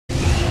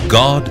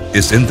God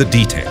is in the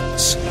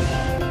details.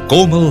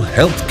 Komal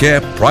Health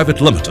Care Pvt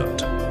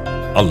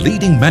Ltd, a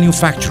leading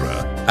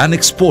manufacturer and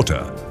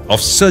exporter of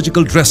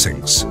surgical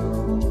dressings,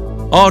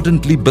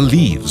 ardently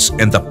believes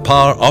in the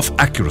power of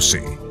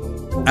accuracy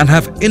and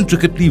have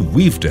intricately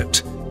weaved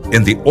it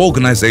in the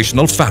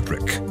organizational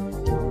fabric.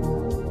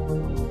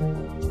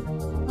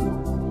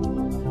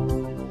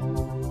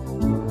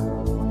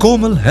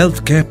 Komal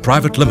Health Care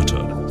Pvt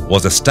Ltd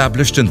was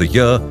established in the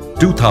year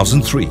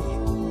 2003,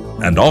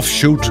 an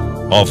offshoot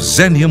of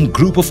Zenium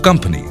Group of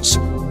Companies,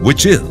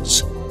 which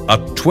is a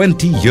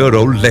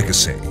 20-year-old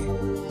legacy.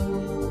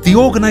 The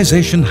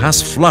organization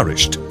has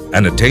flourished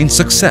and attained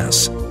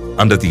success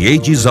under the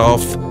aegis of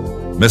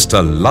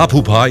Mr.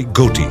 Labhubhai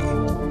Goti,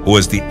 who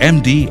is the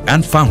MD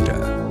and founder.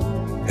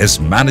 His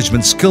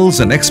management skills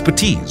and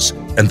expertise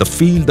in the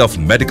field of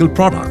medical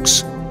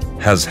products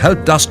has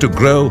helped us to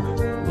grow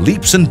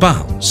leaps and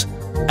bounds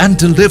and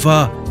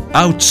deliver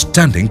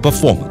outstanding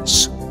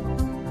performance.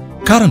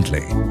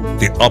 Currently,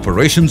 the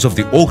operations of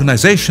the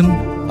organization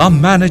are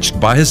managed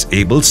by his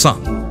able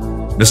son,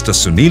 Mr.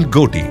 Sunil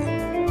Goti,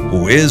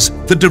 who is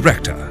the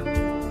director.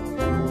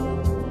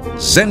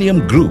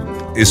 Zenium Group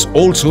is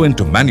also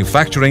into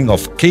manufacturing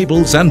of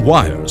cables and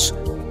wires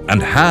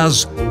and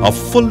has a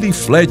fully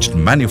fledged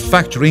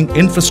manufacturing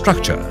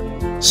infrastructure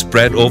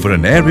spread over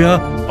an area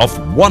of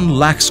 1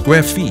 lakh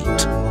square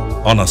feet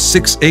on a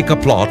 6-acre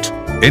plot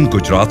in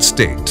Gujarat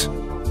state.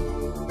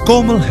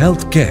 Komal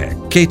Health Care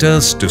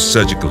caters to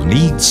surgical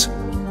needs,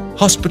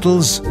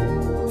 hospitals,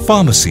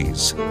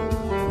 pharmacies,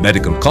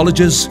 medical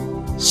colleges,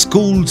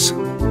 schools,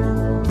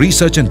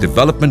 research and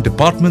development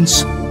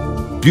departments,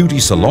 beauty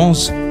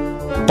salons,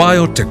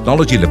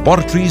 biotechnology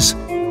laboratories,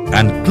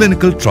 and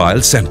clinical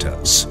trial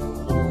centers.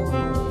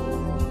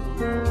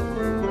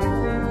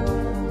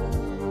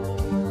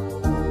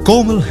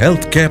 Komal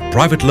Health Care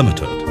Pvt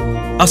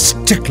Ltd, a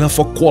stickler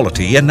for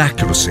quality and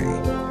accuracy,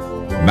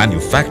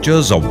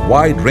 manufactures a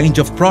wide range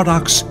of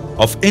products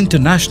of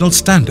international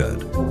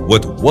standard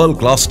with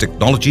world-class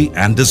technology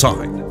and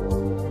design.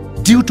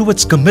 Due to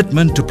its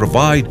commitment to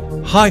provide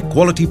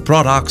high-quality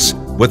products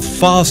with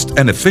fast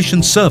and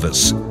efficient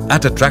service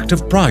at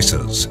attractive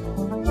prices,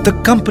 the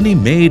company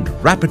made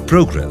rapid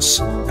progress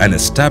and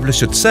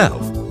established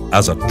itself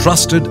as a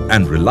trusted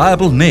and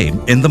reliable name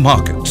in the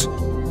market.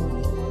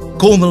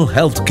 Komal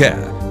Health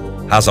Care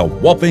has a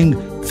whopping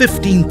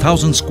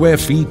 15,000 square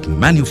feet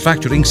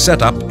manufacturing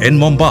setup in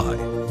Mumbai,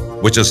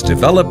 which is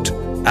developed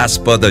as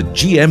per the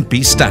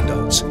GMP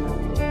standards,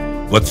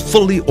 with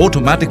fully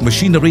automatic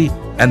machinery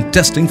and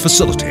testing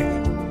facility,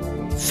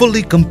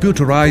 fully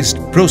computerized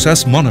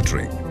process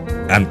monitoring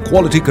and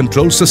quality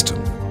control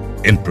system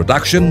in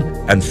production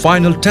and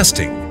final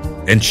testing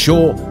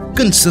ensure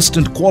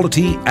consistent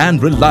quality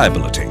and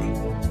reliability.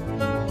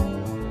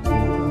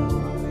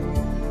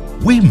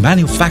 We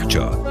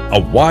manufacture a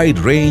wide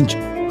range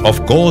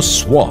of gauze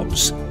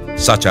swabs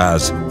such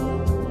as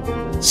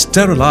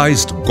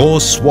sterilized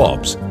gauze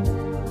swabs,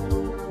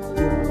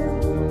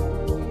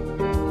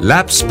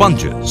 lap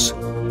sponges,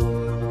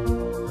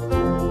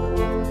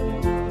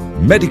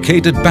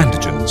 medicated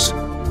bandages,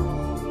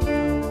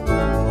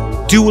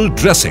 dual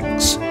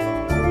dressings,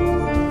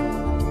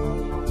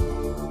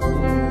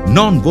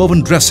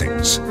 non-woven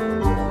dressings.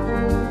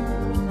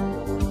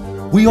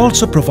 We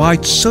also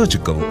provide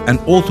surgical and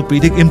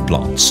orthopedic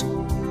implants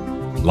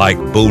like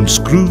bone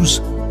screws,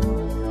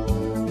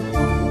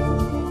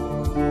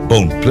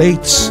 bone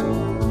plates,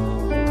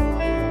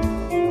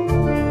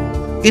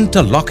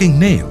 interlocking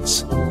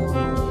nails,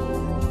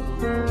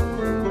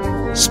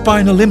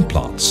 spinal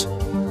implants,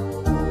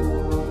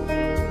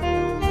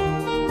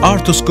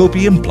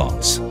 arthroscopy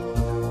implants,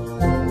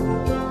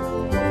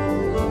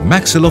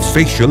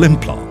 maxillofacial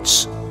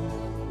implants.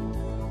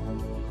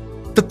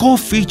 The core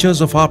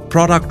features of our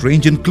product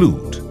range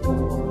include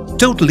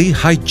totally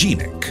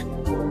hygienic,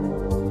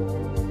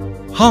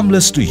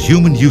 harmless to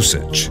human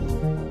usage,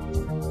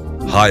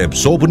 high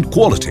absorbent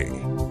quality,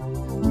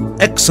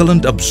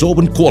 excellent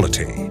absorbent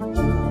quality,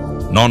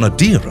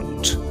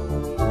 non-adherent,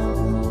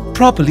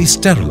 properly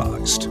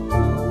sterilized,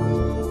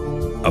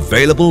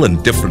 available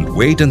in different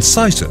weight and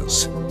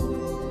sizes,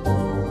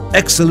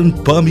 excellent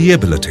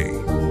permeability,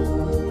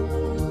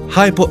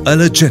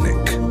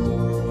 hypoallergenic,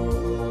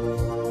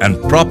 and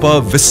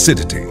proper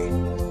viscidity.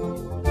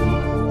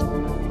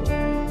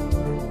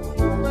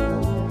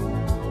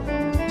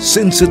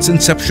 Since its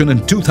inception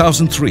in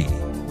 2003,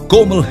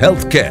 Komal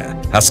Health Care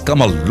has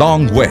come a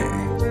long way.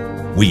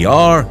 We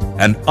are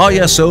an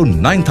ISO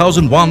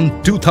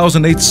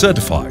 9001-2008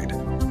 certified,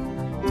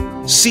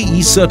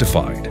 CE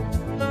certified,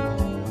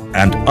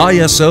 and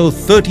ISO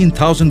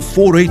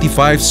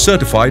 13485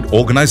 certified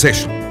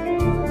organization.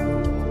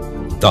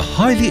 The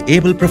highly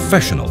able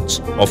professionals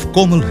of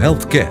Komal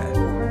Health Care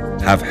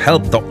have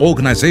helped the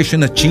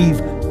organization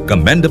achieve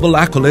commendable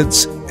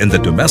accolades in the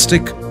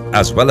domestic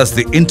as well as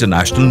the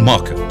international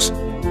market.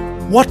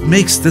 What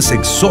makes this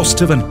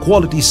exhaustive and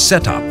quality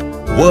setup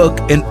work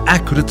in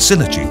accurate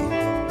synergy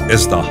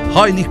is the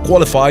highly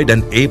qualified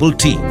and able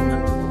team.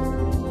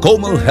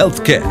 Komal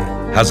Health Care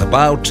has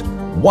about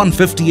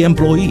 150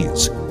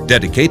 employees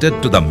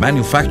dedicated to the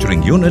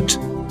manufacturing unit,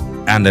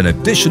 and an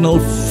additional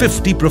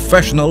 50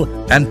 professional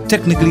and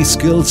technically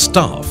skilled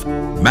staff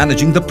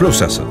managing the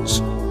processes.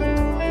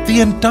 The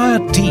entire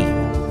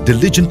team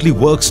diligently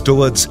works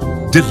towards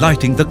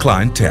delighting the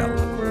clientele.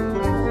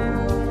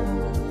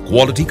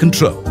 Quality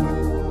control.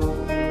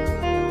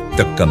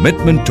 The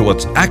commitment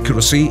towards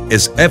accuracy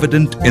is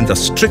evident in the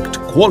strict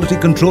quality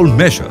control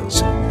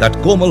measures that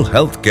Komal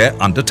Health Care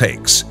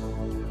undertakes.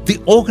 The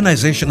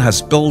organization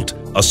has built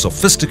a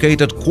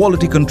sophisticated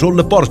quality control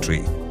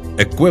laboratory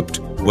equipped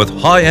with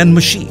high-end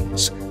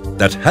machines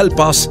that help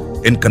us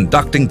in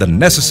conducting the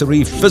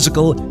necessary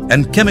physical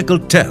and chemical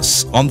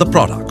tests on the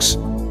products.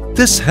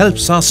 This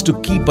helps us to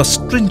keep a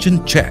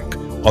stringent check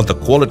on the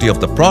quality of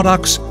the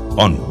products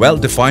on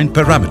well-defined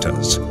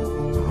parameters,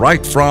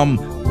 right from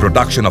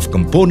production of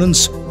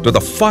components to the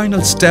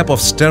final step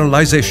of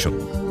sterilization.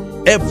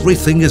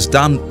 Everything is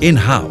done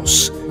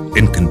in-house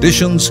in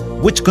conditions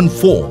which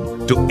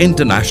conform to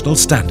international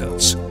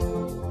standards.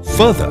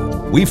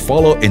 Further, we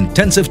follow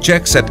intensive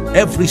checks at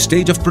every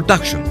stage of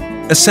production,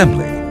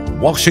 assembly,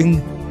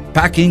 washing,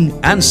 packing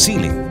and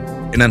sealing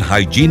in an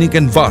hygienic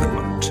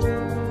environment.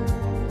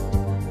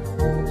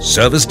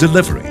 Service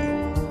delivery.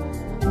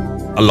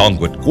 Along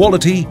with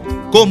quality,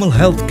 Komal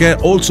Health Care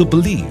also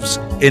believes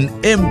in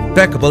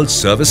impeccable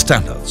service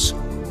standards.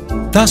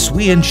 Thus,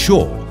 we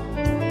ensure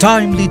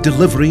timely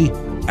delivery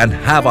and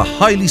have a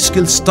highly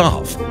skilled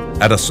staff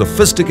at a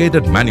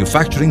sophisticated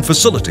manufacturing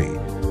facility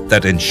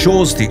that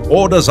ensures the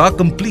orders are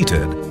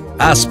completed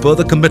as per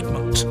the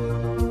commitment.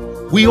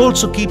 We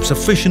also keep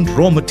sufficient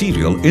raw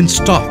material in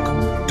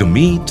stock to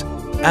meet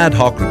ad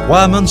hoc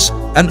requirements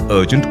and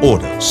urgent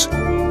orders.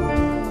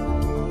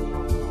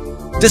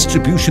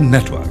 Distribution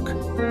network.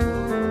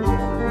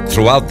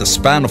 Throughout the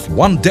span of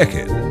 1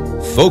 decade,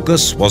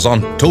 focus was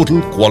on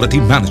total quality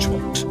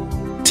management,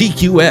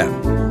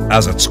 TQM,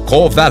 as its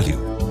core value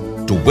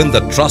to win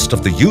the trust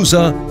of the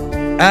user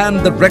and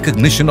the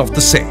recognition of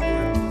the same.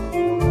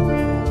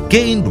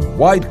 Gained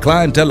wide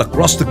clientele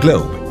across the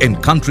globe in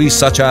countries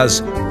such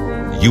as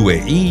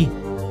UAE,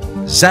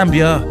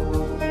 Zambia,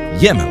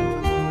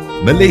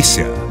 Yemen,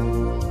 Malaysia,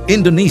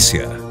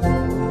 Indonesia,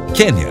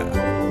 Kenya,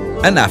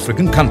 and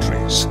African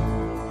countries.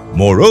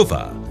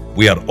 Moreover,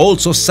 we are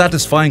also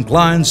satisfying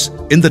clients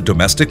in the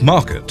domestic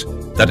market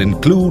that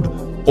include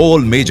all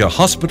major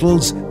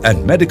hospitals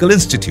and medical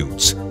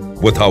institutes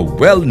with our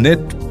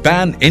well-knit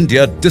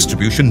pan-India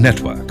distribution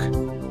network.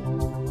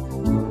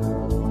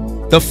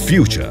 The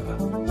future.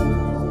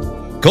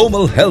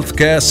 Komal Health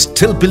Care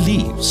still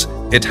believes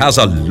it has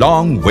a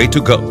long way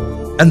to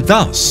go, and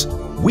thus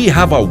we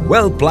have a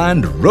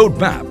well-planned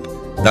roadmap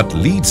that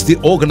leads the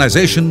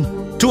organization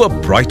to a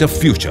brighter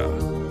future.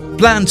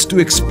 Plans to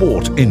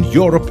export in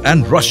Europe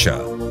and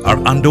Russia are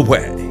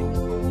underway.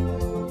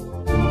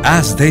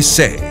 As they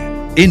say,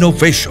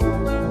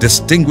 innovation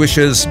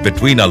distinguishes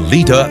between a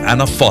leader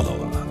and a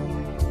follower.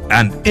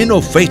 An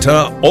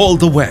innovator all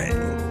the way,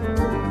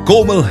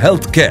 Komal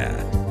Health Care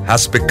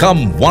has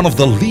become one of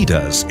the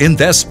leaders in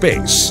their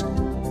space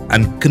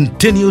and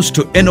continues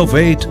to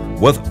innovate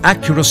with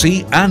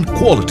accuracy and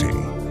quality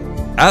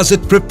as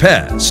it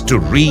prepares to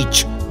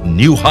reach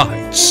new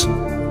heights.